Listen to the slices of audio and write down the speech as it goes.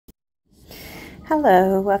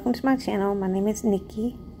Hello, welcome to my channel. My name is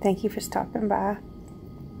Nikki. Thank you for stopping by.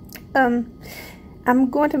 I'm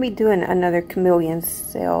going to be doing another Chameleon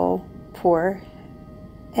sale pour,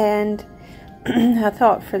 and I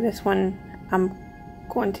thought for this one I'm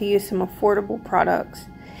going to use some affordable products.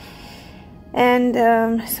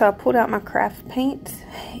 And so I pulled out my craft paints,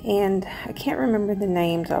 and I can't remember the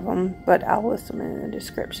names of them, but I'll list them in the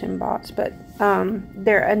description box. But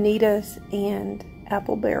they're Anita's and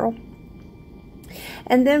Apple Barrel.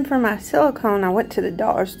 And then for my silicone, I went to the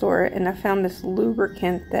dollar store and I found this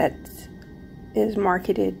lubricant that is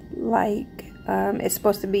marketed like it's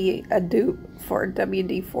supposed to be a dupe for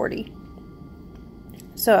WD-40.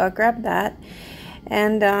 So I grabbed that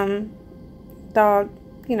and thought,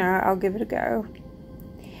 you know, I'll give it a go.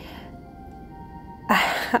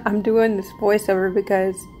 I'm doing this voiceover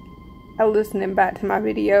because listening back to my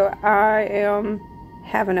video, I am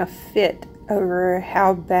having a fit over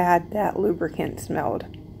how bad that lubricant smelled.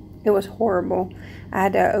 It was horrible. I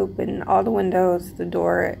had to open all the windows, the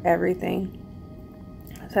door, everything.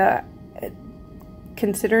 So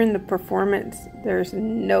considering the performance, there's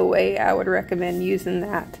no way I would recommend using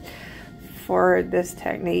that for this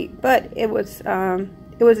technique. But it was an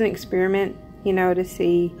experiment, you know, to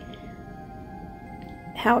see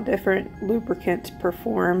how different lubricants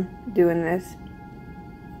perform doing this.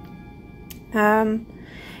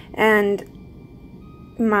 And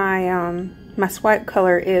my swipe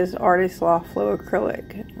color is Artist Law Flow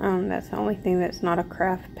Acrylic. That's the only thing that's not a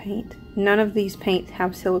craft paint. None of these paints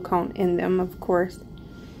have silicone in them, of course.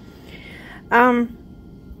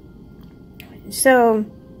 So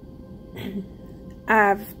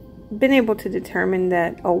I've been able to determine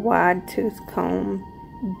that a wide tooth comb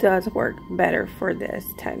does work better for this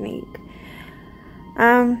technique.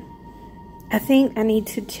 I think I need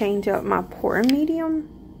to change up my pouring medium,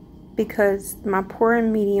 because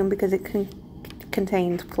it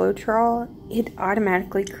contains Floetrol, it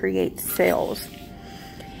automatically creates cells,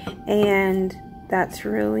 and that's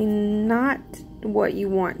really not what you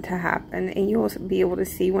want to happen. And you'll be able to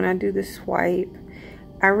see when I do the swipe.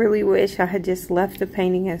 I really wish I had just left the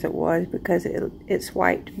painting as it was, because it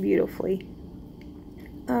swiped beautifully.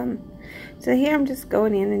 So here I'm just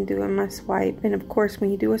going in and doing my swipe, and of course when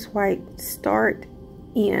you do a swipe, start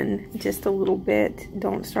in just a little bit.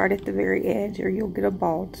 Don't start at the very edge or you'll get a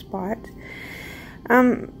bald spot.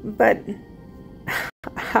 But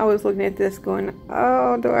I was looking at this going,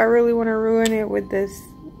 oh, do I really want to ruin it with this?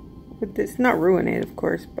 Not ruin it, of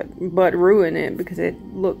course, but ruin it, because it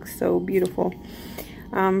looks so beautiful.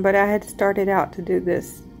 But I had started out to do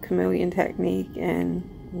this Chameleon technique, and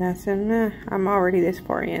I said, nah, I'm already this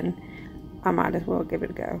far in, I might as well give it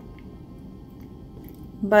a go.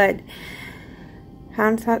 But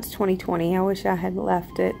hindsight's 20/20. I wish I had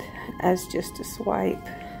left it as just a swipe,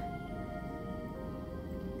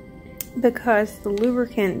 because the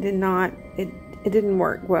lubricant it didn't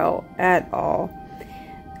work well at all.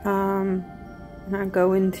 And I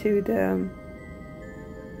go into the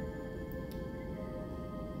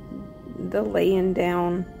laying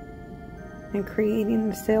down and creating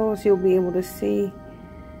the cells. You'll be able to see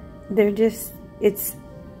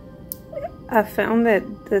I found that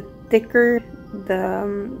the thicker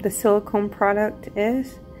the silicone product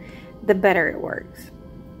is, the better it works,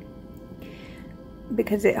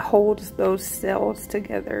 because it holds those cells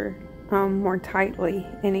together more tightly,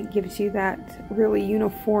 and it gives you that really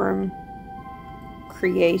uniform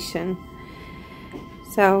creation.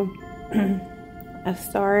 So I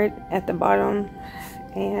start at the bottom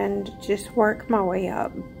and just work my way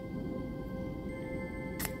up.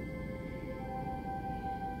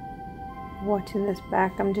 Watching this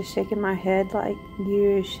back, I'm just shaking my head like,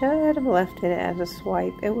 you should have left it as a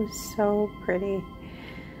swipe. It was so pretty.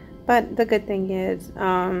 But the good thing is,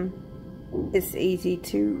 it's easy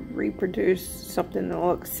to reproduce something that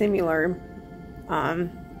looks similar,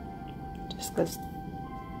 just because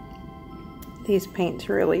these paints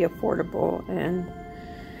are really affordable. And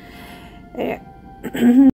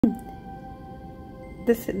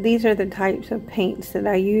these are the types of paints that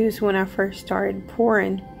I used when I first started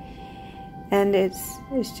pouring. And it's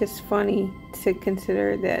just funny to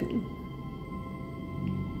consider that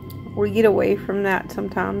we get away from that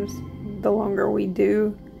sometimes the longer we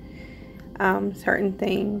do certain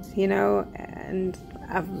things, you know. And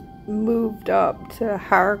I've moved up to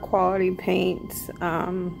higher quality paints,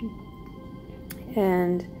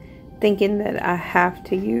 and thinking that I have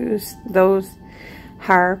to use those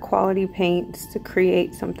higher quality paints to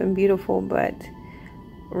create something beautiful, but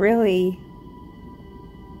really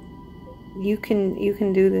you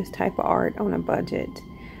can do this type of art on a budget,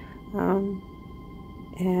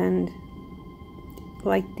 and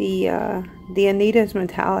like the Anita's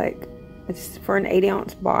Metallic, it's for an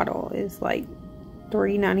 8-ounce bottle, is like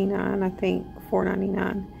 $3.99, I think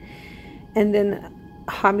 $4.99. And then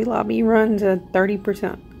Hobby Lobby runs a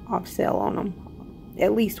 30% off sale on them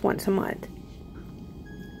at least once a month.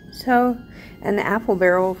 So, and the Apple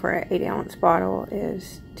Barrel for an 8-ounce bottle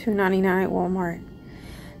is $2.99 at Walmart.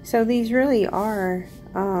 So these really are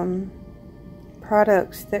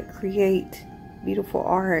products that create beautiful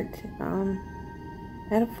art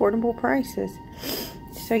at affordable prices.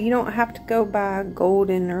 So you don't have to go buy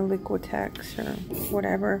Golden or Liquitex or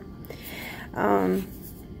whatever.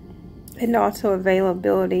 And also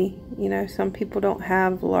availability. You know, some people don't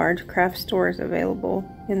have large craft stores available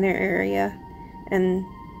in their area,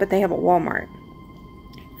 but they have a Walmart.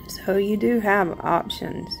 So you do have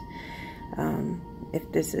options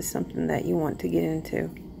if this is something that you want to get into.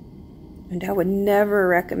 And I would never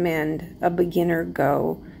recommend a beginner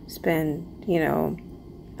go spend, you know,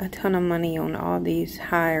 a ton of money on all these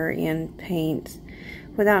higher end paints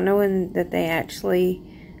without knowing that they actually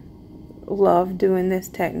love doing this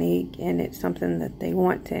technique and it's something that they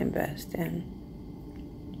want to invest in.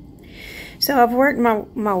 So I've worked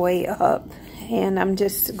my way up, and I'm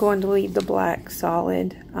just going to leave the black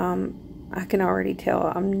solid. I can already tell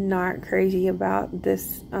I'm not crazy about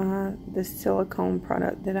this this silicone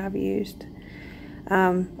product that I've used.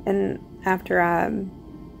 And after I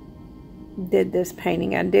did this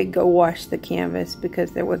painting, I did go wash the canvas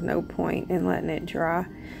because there was no point in letting it dry.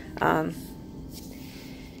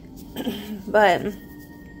 But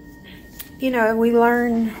you know, we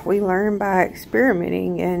learn by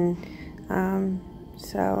experimenting, and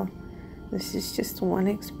so this is just one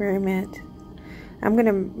experiment. I'm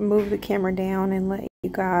gonna move the camera down and let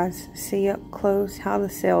you guys see up close how the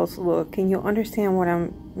cells look, and you'll understand what I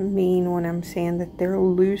mean when I'm saying that they're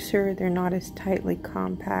looser, they're not as tightly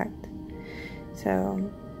compact.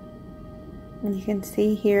 So you can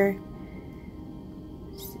see here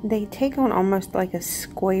they take on almost like a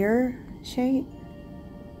square shape.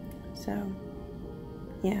 So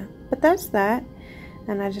yeah, but that's that,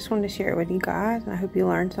 and I just wanted to share it with you guys. I hope you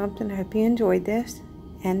learned something. I hope you enjoyed this,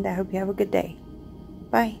 and I hope you have a good day.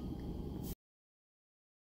 Bye.